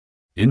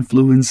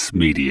Influence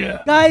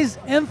Media. Guys,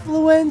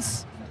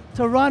 Influence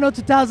Toronto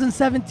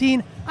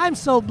 2017. I'm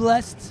so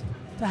blessed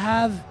to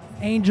have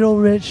Angel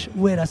Rich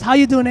with us. How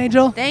you doing,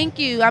 Angel? Thank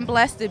you. I'm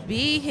blessed to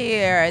be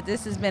here.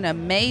 This has been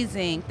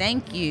amazing.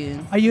 Thank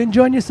you. Are you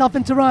enjoying yourself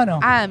in Toronto?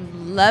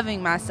 I'm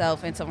loving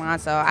myself in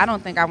Toronto. I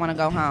don't think I want to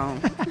go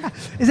home.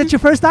 Is it your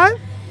first time?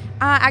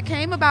 I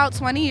came about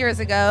 20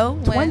 years ago.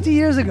 20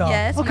 years ago?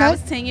 Yes, okay. when I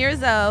was 10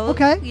 years old.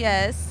 Okay.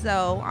 Yes,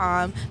 so,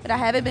 but I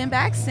haven't been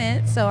back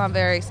since, so I'm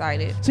very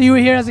excited. So you were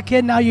here as a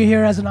kid, now you're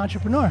here as an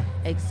entrepreneur.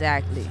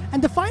 Exactly.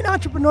 And define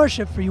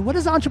entrepreneurship for you. What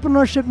does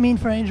entrepreneurship mean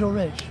for Angel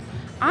Rich?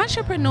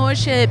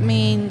 Entrepreneurship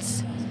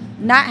means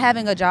not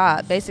having a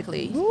job,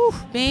 basically.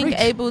 Oof, being preach.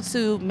 able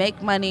to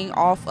make money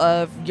off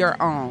of your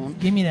own.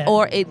 Give me that.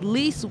 Or at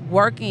least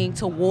working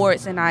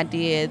towards an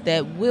idea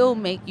that will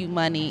make you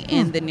money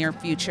in the near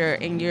future,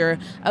 and you're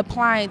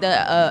applying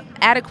the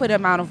adequate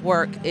amount of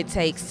work it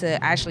takes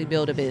to actually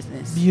build a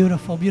business.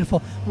 Beautiful, beautiful.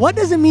 What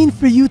does it mean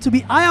for you to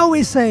be, I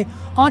always say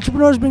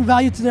entrepreneurs bring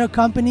value to their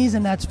companies,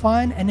 and that's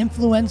fine. And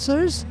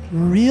influencers,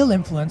 real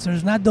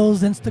influencers, not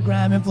those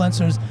Instagram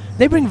influencers,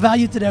 they bring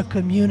value to their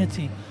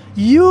community.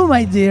 You,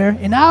 my dear,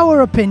 in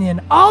our opinion,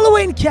 all the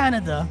way in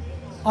Canada,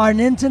 are an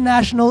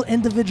international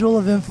individual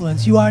of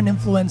influence. You are an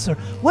influencer.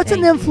 What's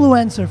Thank an you.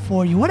 influencer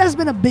for you? What has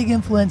been a big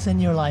influence in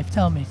your life?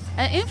 Tell me.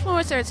 An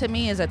influencer to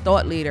me is a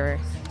thought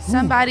leader.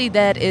 Somebody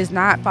that is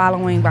not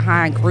following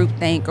behind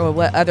groupthink or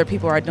what other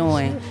people are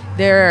doing.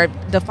 They're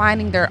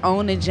defining their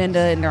own agenda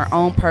and their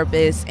own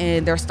purpose,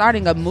 and they're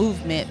starting a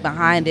movement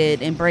behind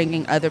it and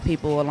bringing other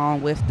people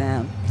along with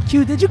them.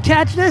 Q, did you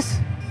catch this?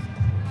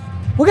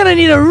 We're gonna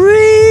need a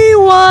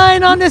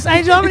rewind on this,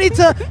 Angel. I'm gonna need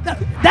to.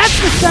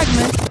 That's the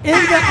segment in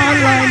the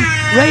online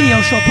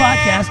radio show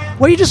podcast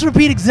where you just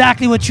repeat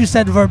exactly what you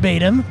said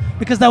verbatim,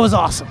 because that was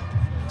awesome.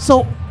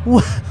 So,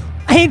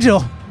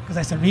 Angel, because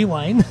I said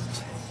rewind.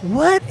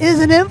 What is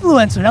an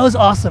influencer? That was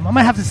awesome. I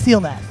might have to steal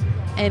that.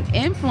 An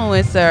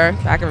influencer,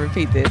 if I can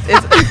repeat this,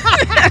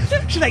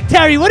 is, She's like,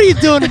 Terry, what are you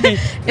doing to me?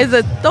 is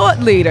a thought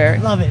leader.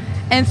 Love it.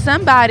 And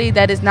somebody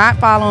that is not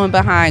following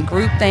behind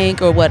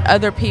groupthink or what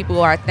other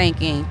people are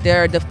thinking.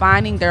 They're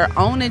defining their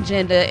own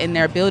agenda, and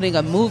they're building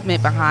a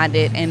movement behind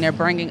it, and they're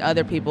bringing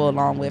other people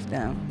along with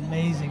them.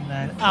 Amazing,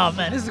 man. Oh,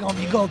 man, this is going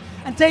to be gold.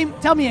 And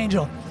tell me,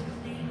 Angel,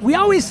 we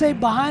always say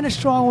behind a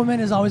strong woman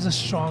is always a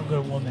stronger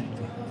woman.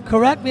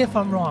 Correct me if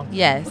I'm wrong.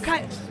 Yes.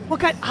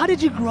 How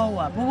did you grow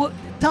up?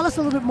 Tell us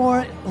a little bit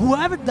more.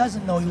 Whoever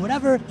doesn't know you,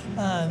 whatever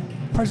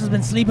person's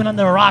been sleeping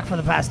under a rock for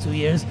the past 2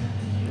 years,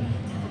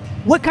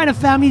 what kind of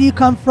family do you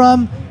come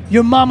from?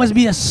 Your mom must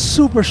be a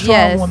super strong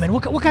Yes. woman.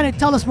 What kind of,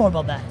 tell us more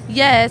about that.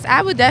 Yes,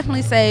 I would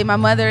definitely say my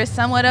mother is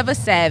somewhat of a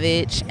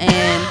savage,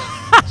 and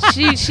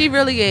she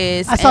really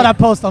is. I saw And that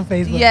post on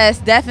Facebook. Yes,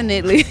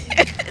 definitely.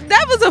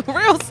 That was a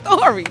real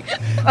story.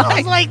 I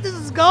was like, this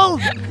is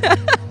gold.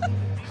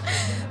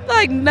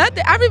 Like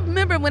nothing. I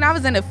remember when I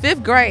was in the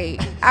 5th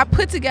grade, I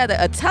put together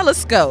a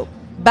telescope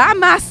by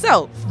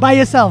myself. By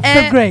yourself,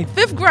 And 5th grade.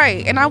 5th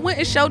grade. And I went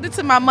and showed it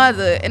to my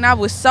mother, and I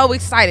was so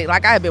excited.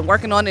 Like I had been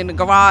working on it in the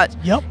garage.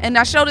 Yep. And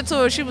I showed it to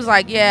her. She was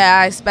like, yeah,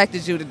 I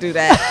expected you to do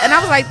that. And I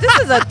was like, this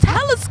is a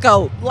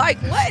telescope. Like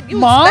what? You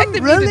Mom,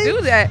 expected me really? to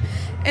do that.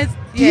 And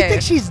Do you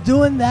think she's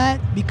doing that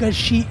because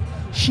she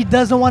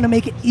doesn't want to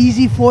make it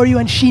easy for you,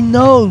 and she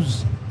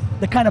knows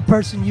the kind of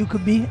person you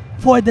could be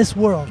for this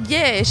world?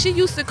 Yeah, she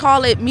used to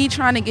call it me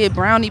trying to get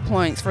brownie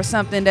points for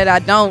something that I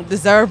don't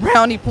deserve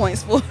brownie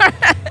points for.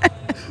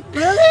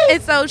 Really?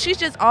 And so she's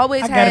just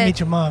always I had. gotta meet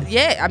your mom.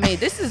 Yeah, I mean,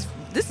 this is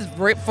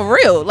for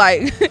real.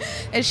 Like,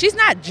 and she's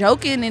not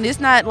joking, and it's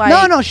not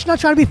like. No, she's not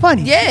trying to be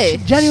funny. Yeah, She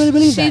genuinely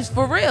believes she's that.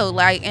 for real.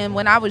 Like, and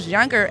when I was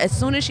younger, as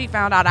soon as she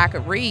found out I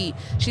could read,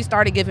 she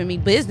started giving me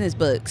business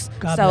books.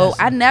 God so bless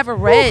her. I never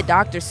read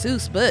Dr.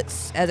 Seuss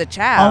books as a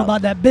child. All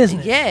about that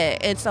business. Yeah,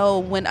 and so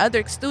when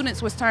other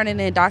students was turning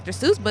in Dr.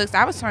 Seuss books,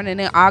 I was turning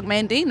in Og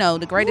Mandino,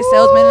 the greatest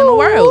salesman in the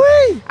world.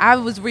 Woo-wee. I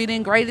was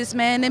reading Greatest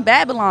Man in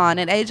Babylon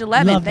at age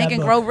 11, Love that Think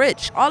and book. Grow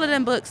Rich. All of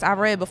them books I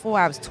read before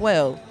I was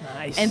 12.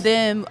 Nice. And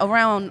then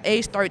around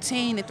age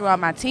 13 and throughout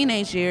my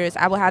teenage years,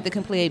 I would have to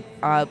complete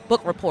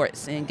book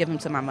reports and give them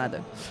to my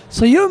mother.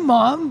 So your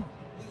mom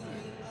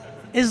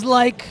is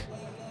like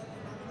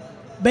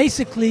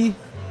basically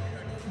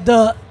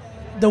the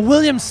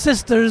Williams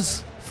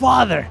sisters'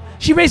 father.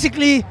 She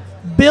basically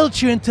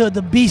built you into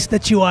the beast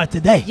that you are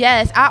today.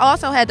 Yes, I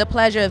also had the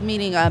pleasure of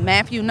meeting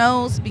Matthew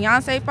Knowles,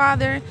 Beyonce's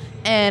father,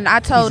 and I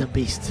told. He's a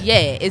beast. Yeah,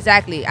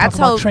 exactly. Talk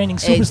about training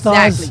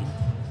superstars. Exactly.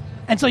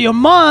 And so your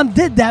mom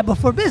did that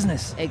before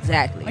business.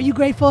 Exactly. Are you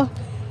grateful?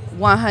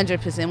 100%,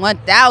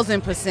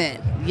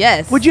 1,000%.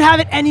 Yes. Would you have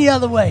it any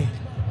other way?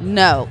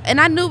 No. And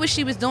I knew what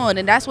she was doing,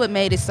 and that's what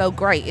made it so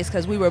great. It's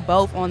because we were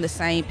both on the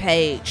same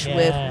page Yeah.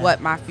 with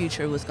what my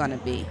future was going to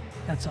be.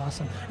 That's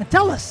awesome. And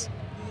tell us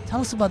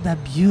about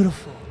that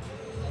beautiful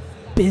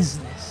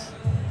business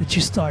that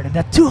you started,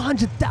 that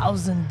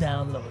 200,000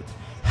 downloads.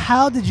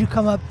 How did you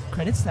come up,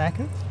 Credit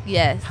Stacker?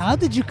 Yes. How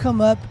did you come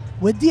up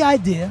with the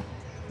idea?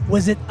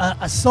 Was it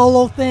a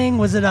solo thing?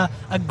 Was it a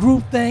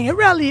group thing? It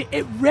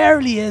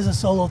rarely is a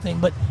solo thing,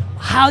 but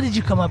How did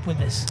you come up with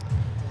this?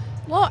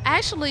 Well,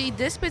 actually,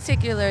 this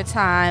particular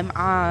time,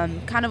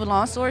 kind of a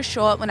long story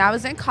short, when I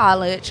was in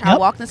college, I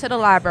walked into the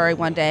library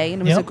one day,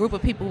 and there was a group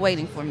of people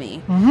waiting for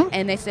me.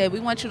 And they said, we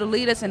want you to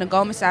lead us in a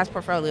Goldman Sachs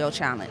Portfolio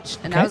Challenge.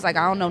 And I was like,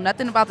 I don't know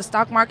nothing about the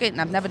stock market,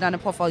 and I've never done a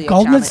portfolio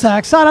challenge. Goldman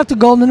Sachs. Shout out to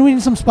Goldman. We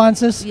need some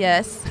sponsors.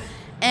 Yes.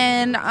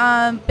 And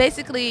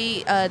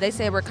basically, they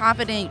said, we're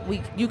confident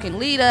you can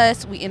lead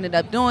us. We ended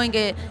up doing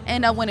it.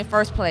 Ended up winning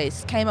first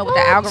place. Came up with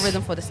the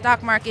algorithm for the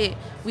stock market.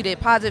 We did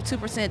positive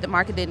 2%. The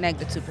market did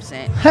negative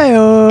 2%.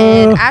 Hey-o.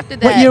 And after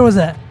that. What year was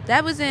that?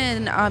 That was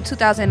in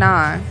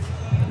 2009.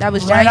 That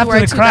was Right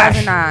January after the crash.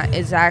 2009.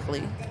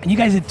 Exactly. And you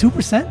guys did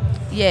 2%?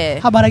 Yeah.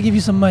 How about I give you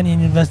some money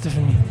and you invest it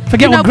for me?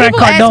 Forget You know, what Grant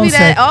people ask Cardone me said.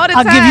 that all the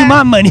I'll give you time.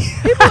 my money.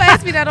 People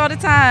ask me that all the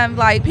time.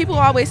 Like, people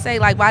always say,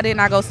 like, why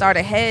didn't I go start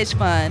a hedge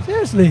fund?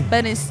 Seriously.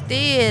 But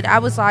instead, I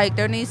was like,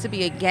 there needs to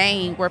be a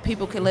game where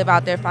people can live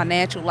out their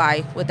financial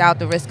life without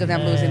the risk of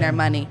them losing their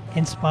money.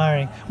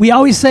 Inspiring. We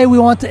always say we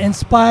want to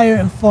inspire,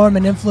 inform,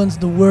 and influence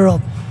the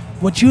world.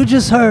 What you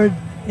just heard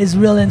is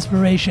real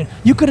inspiration.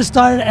 You could have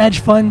started an hedge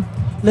fund,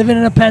 living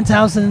in a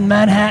penthouse in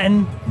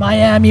Manhattan,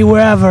 Miami,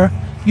 wherever.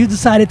 You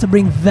decided to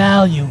bring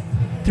value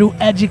through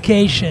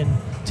education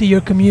to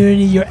your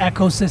community, your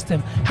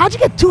ecosystem. How'd you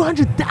get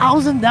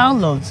 200,000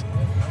 downloads?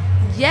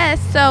 Yes,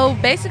 so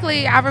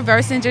basically I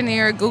reverse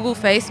engineered Google,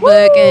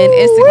 Facebook, and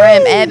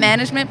Instagram ad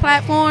management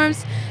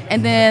platforms.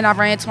 And then I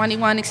ran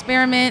 21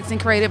 experiments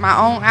and created my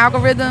own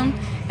algorithm.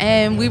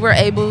 And we were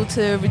able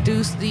to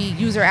reduce the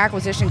user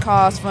acquisition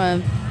cost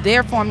from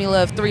their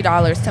formula of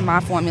 $3 to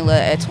my formula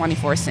at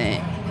 24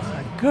 cents.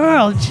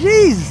 Girl,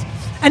 jeez.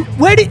 And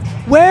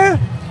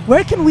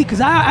where can we,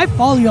 because I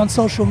follow you on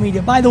social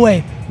media. By the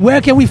way,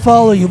 where can we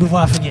follow you before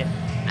I forget?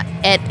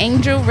 At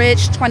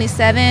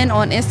AngelRich27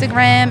 on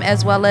Instagram,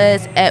 as well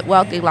as at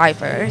Wealthy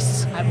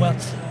Lifers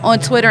on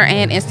Twitter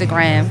and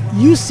Instagram.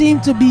 You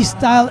seem to be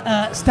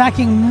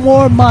stacking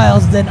more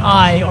miles than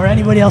I or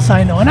anybody else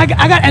I know. And I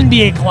got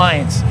NBA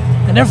clients,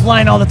 and they're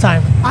flying all the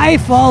time. I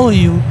follow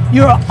you.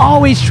 You're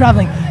always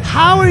traveling.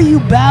 How are you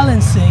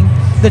balancing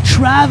the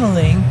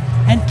traveling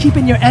and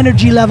keeping your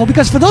energy level?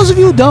 Because for those of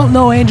you who don't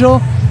know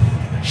Angel,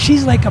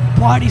 she's like a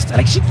party star.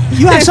 Like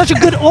you have such a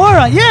good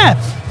aura. Yeah.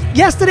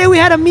 Yesterday we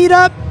had a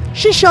meetup.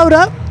 She showed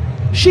up.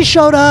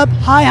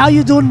 Hi, how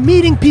you doing?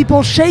 Meeting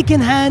people, shaking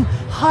hand,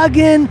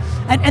 hugging.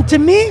 And to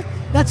me,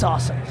 that's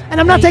awesome. And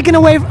I'm not taking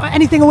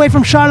anything away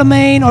from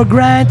Charlemagne or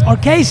Grant or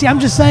Casey.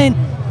 I'm just saying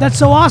that's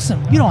so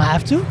awesome. You don't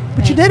have to,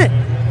 but you did it,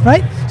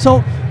 right? So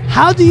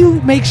how do you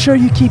make sure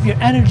you keep your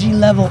energy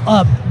level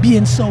up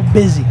being so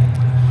busy?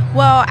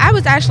 Well, I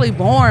was actually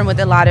born with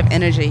a lot of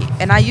energy,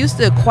 and I used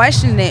to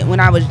question it when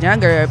I was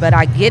younger, but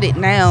I get it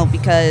now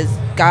because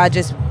God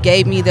just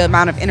gave me the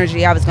amount of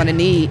energy I was going to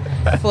need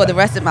for the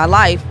rest of my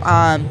life.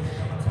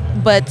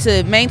 But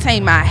to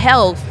maintain my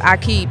health, I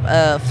keep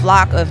a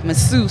flock of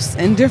masseuses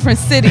in different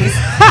cities. So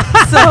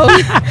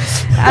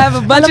I have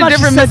a bunch of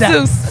different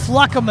masseuses.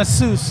 Flock of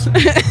masseuse.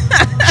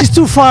 She's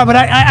too far, but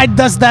I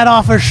dust that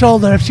off her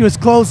shoulder if she was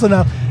close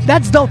enough.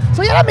 That's dope.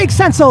 So yeah, that makes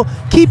sense. So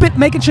keep it,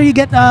 making sure you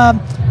get,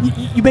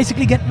 you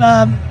basically get,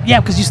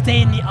 because you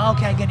stay in the,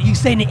 okay, I get it. You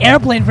stay in the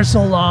airplane for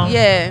so long.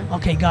 Yeah.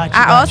 Okay, gotcha.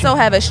 I also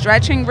have a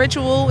stretching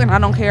ritual, and I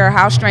don't care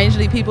how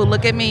strangely people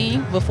look at me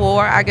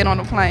before I get on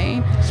a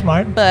plane.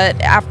 Smart.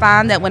 But I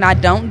find that when I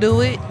don't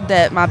do it,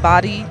 that my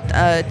body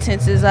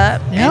tenses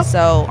up. Yep. And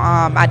so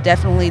I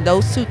definitely,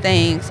 those two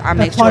things, I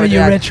make sure part of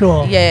your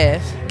ritual.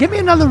 Yes. Give me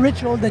another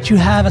ritual that you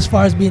have as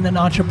far as being an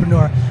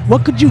entrepreneur.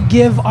 What could you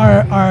give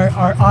our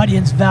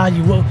audience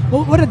value?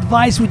 What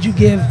advice would you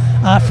give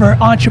for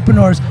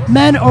entrepreneurs,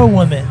 men or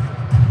women?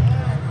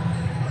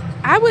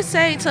 I would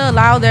say to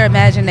allow their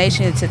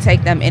imagination to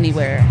take them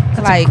anywhere.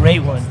 That's a great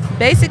one.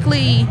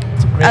 Basically,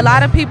 a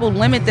lot of people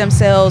limit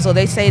themselves, or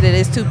they say that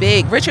it's too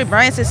big. Richard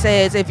Branson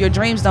says if your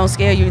dreams don't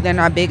scare you, they're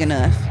not big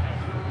enough.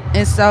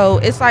 And so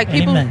it's like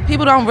people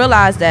don't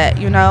realize that,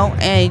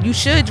 and you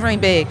should dream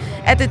big.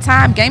 At the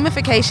time,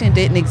 gamification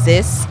didn't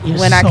exist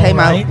when I came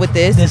out with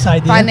this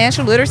idea.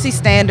 Financial literacy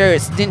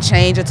standards didn't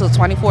change until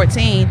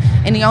 2014,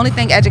 and the only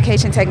thing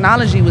education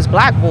technology was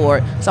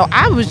Blackboard. So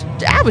I was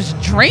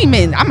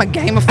dreaming. I'm gonna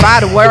gamify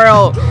the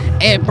world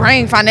and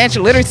bring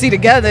financial literacy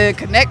together,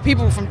 connect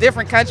people from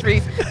different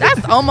countries.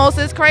 That's almost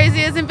as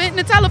crazy as inventing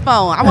a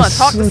telephone. I want to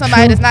talk to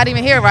somebody that's not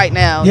even here right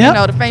now.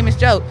 Yep. The famous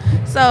joke.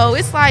 So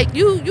it's like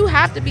you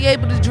have to be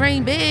able to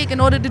dream big in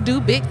order to do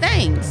big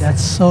things.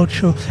 That's so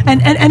true.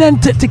 And then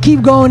to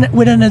keep going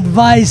with an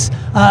advice,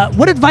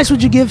 what advice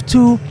would you give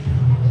to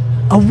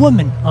a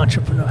woman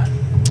entrepreneur?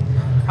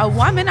 A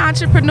woman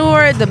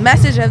entrepreneur, the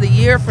message of the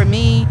year for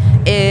me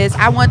is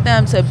I want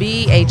them to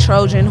be a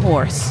Trojan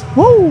horse.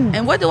 Woo!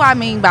 And what do I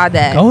mean by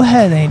that? Go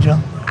ahead, Angel.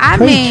 I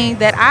mean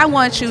that I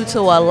want you to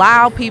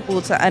allow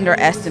people to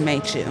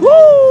underestimate you.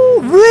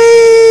 Woo!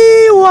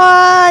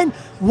 Rewind!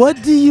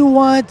 What do you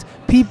want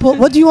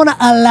to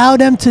allow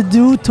them to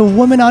do to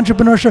women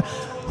entrepreneurship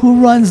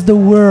who runs the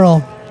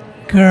world?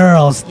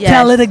 girls. Yes.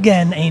 Tell it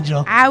again,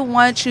 Angel. I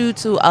want you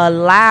to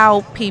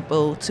allow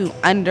people to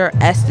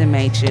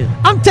underestimate you.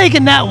 I'm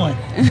taking that one.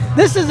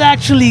 This is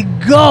actually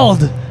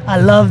gold. I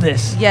love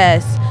this.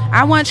 Yes.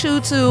 I want you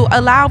to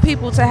allow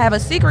people to have a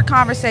secret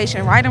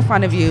conversation right in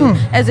front of you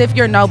as if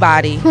you're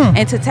nobody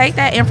and to take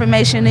that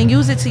information and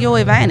use it to your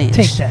advantage.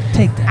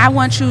 Take that. I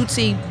want you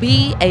to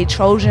be a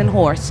Trojan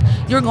horse.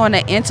 You're going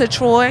to enter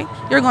Troy,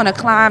 you're going to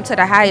climb to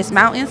the highest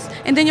mountains,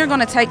 and then you're going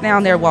to take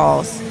down their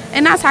walls.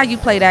 And that's how you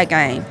play that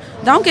game.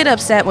 Don't get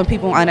upset when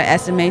people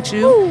underestimate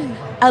you.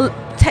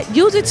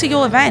 Use it to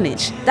your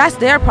advantage. That's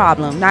their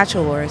problem, not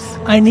yours.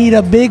 I need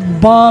a big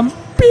bomb.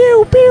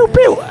 Pew, pew,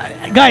 pew.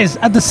 Guys,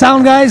 at the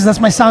sound guys, that's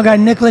my sound guy,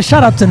 Nicholas.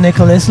 Shout out to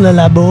Nicholas,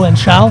 Lilabou, and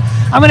Shao.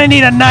 I'm going to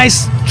need a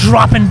nice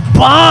dropping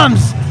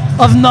bombs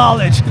of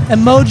knowledge.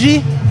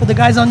 Emoji for the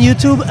guys on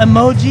YouTube.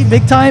 Emoji,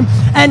 big time.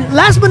 And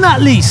last but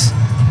not least,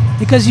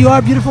 because you are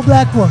a beautiful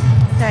black woman,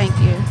 Thank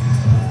you.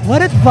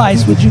 what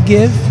advice would you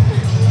give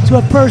to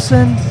a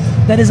person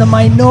that is a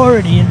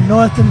minority in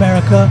North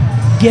America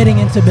getting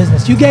into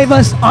business? You gave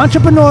us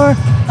entrepreneur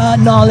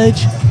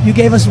knowledge. You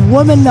gave us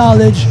woman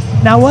knowledge.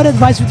 Now, what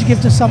advice would you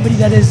give to somebody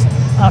that is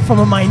from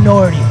a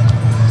minority?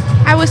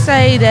 I would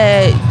say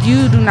that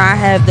you do not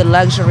have the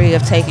luxury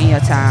of taking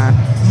your time.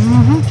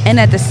 And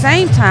at the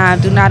same time,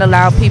 do not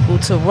allow people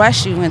to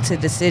rush you into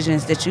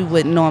decisions that you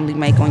wouldn't normally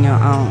make on your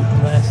own.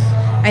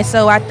 And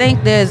so I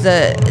think there's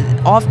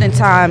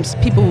oftentimes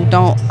people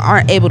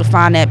aren't able to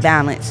find that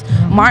balance.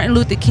 Martin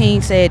Luther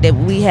King said that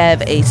we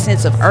have a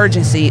sense of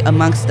urgency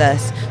amongst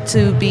us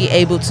to be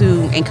able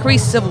to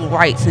increase civil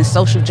rights and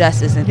social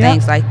justice and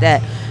things like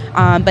that.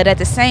 But at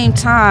the same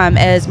time,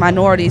 as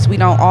minorities, we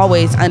don't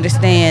always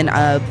understand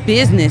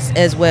business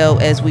as well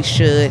as we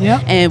should.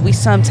 And we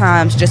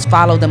sometimes just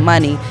follow the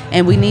money.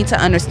 And we need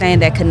to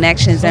understand that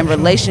connections and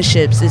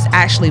relationships is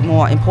actually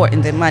more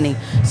important than money.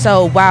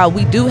 So while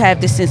we do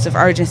have this sense of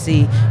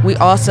urgency, we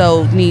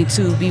also need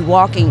to be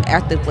walking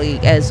ethically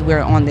as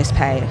we're on this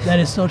path. That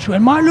is so true.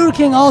 And Martin Luther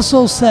King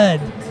also said,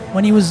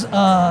 when he was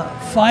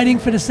fighting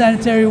for the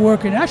sanitary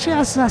worker, and actually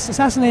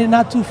assassinated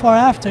not too far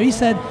after, he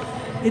said,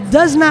 it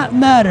does not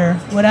matter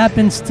what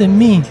happens to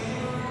me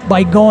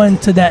by going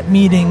to that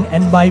meeting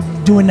and by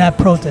doing that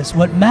protest.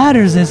 What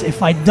matters is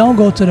if I don't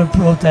go to the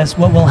protest,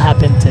 what will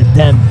happen to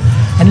them?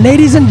 And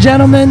ladies and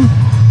gentlemen,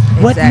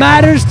 what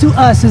matters to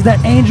us is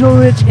that Angel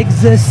Rich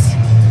exists.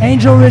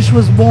 Angel Rich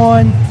was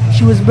born.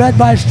 She was bred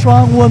by a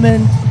strong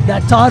woman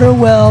that taught her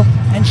well,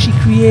 and she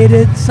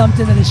created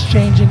something that is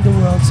changing the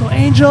world. So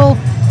Angel,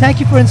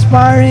 thank you for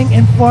inspiring,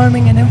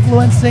 informing, and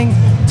influencing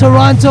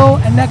Toronto,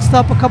 and next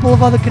up a couple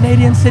of other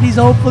Canadian cities,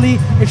 hopefully,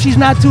 if she's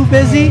not too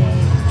busy.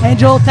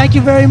 Angel, thank you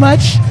very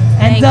much.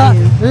 And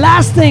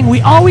last thing, we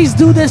always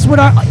do this with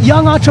our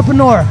young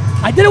entrepreneur.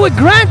 I did it with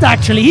Grant,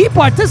 actually. He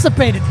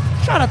participated.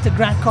 Shout out to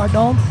Grant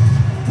Cardone.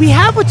 We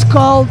have what's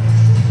called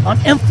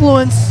on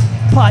Influence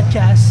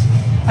Podcast,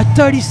 a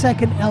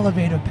 30-second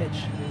elevator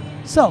pitch.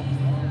 So,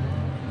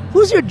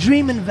 who's your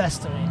dream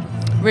investor,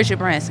 Angel? Richard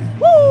Branson.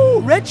 Woo!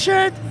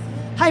 Richard!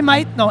 Hi,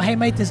 mate. No, hey,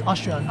 mate is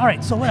Australian. All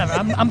right, so whatever.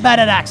 I'm bad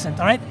at accent,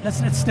 all right?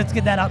 Let's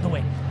get that out of the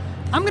way.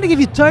 I'm going to give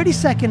you 30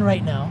 seconds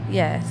right now.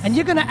 Yes. And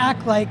you're going to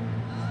act like,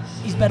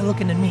 he's better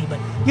looking than me, but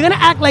you're going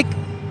to act like,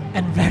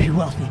 and very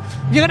wealthy.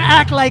 You're going to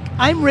act like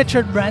I'm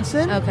Richard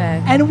Branson.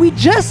 Okay. And we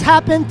just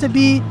happen to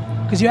be,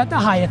 because you're at the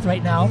Hyatt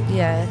right now.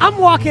 Yeah. I'm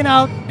walking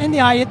out in the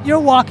Hyatt, you're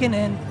walking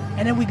in,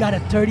 and then we got a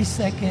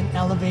 30-second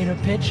elevator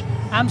pitch.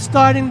 I'm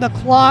starting the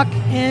clock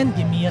in,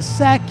 give me a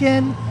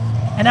second,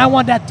 and I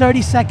want that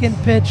 30-second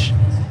pitch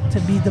to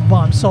be the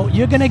bomb. So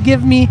you're gonna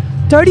give me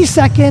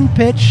 30-second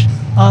pitch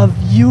of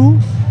you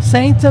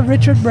saying to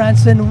Richard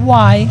Branson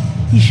why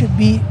he should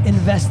be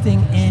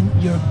investing in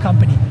your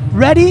company.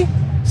 Ready,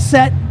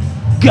 set,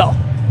 go.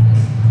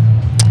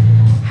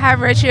 Hi,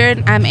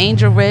 Richard. I'm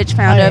Angel Rich,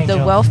 founder of The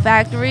Angel. Wealth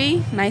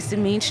Factory. Nice to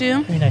meet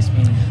you. Very nice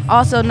meeting you.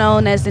 Also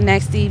known as the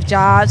next Steve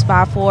Jobs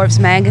by Forbes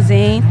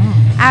magazine.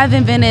 I've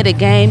invented a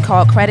game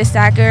called Credit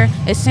Stacker.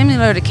 It's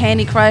similar to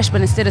Candy Crush,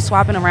 but instead of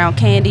swapping around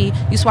candy,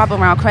 you swap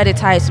around credit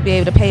types to be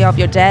able to pay off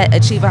your debt,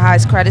 achieve a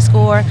highest credit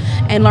score,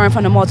 and learn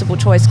from the multiple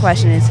choice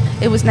questions.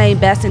 It was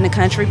named Best in the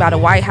Country by the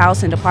White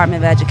House and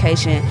Department of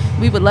Education.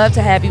 We would love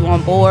to have you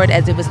on board,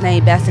 as it was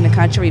named Best in the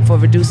Country for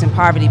Reducing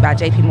Poverty by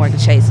JP Morgan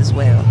Chase as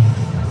well.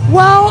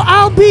 Well,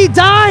 I'll be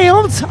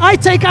damned. I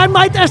think I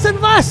might just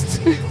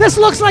invest. This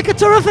looks like a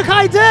terrific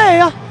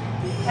idea.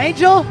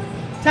 Angel,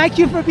 thank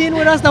you for being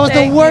with us. That was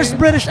the worst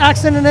British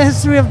accent in the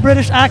history of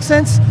British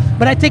accents,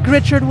 but I think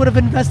Richard would have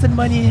invested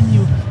money in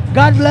you.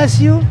 God bless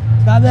you.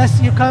 God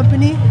bless your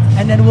company,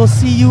 and then we'll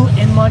see you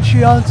in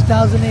Montreal in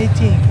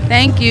 2018.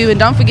 Thank you, and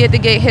don't forget to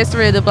get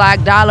History of the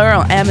Black Dollar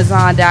on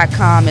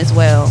Amazon.com as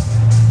well.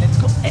 Let's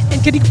go.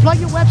 And can you plug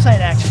your website,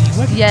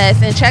 actually?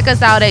 Yes, and check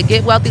us out at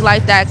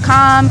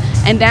GetWealthyLife.com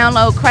and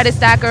download Credit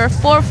Stacker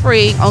for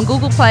free on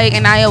Google Play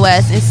and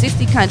iOS in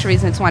 60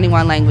 countries and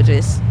 21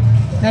 languages.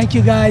 Thank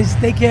you, guys.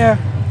 Take care.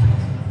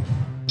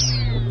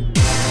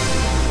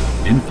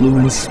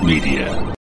 Influence Media.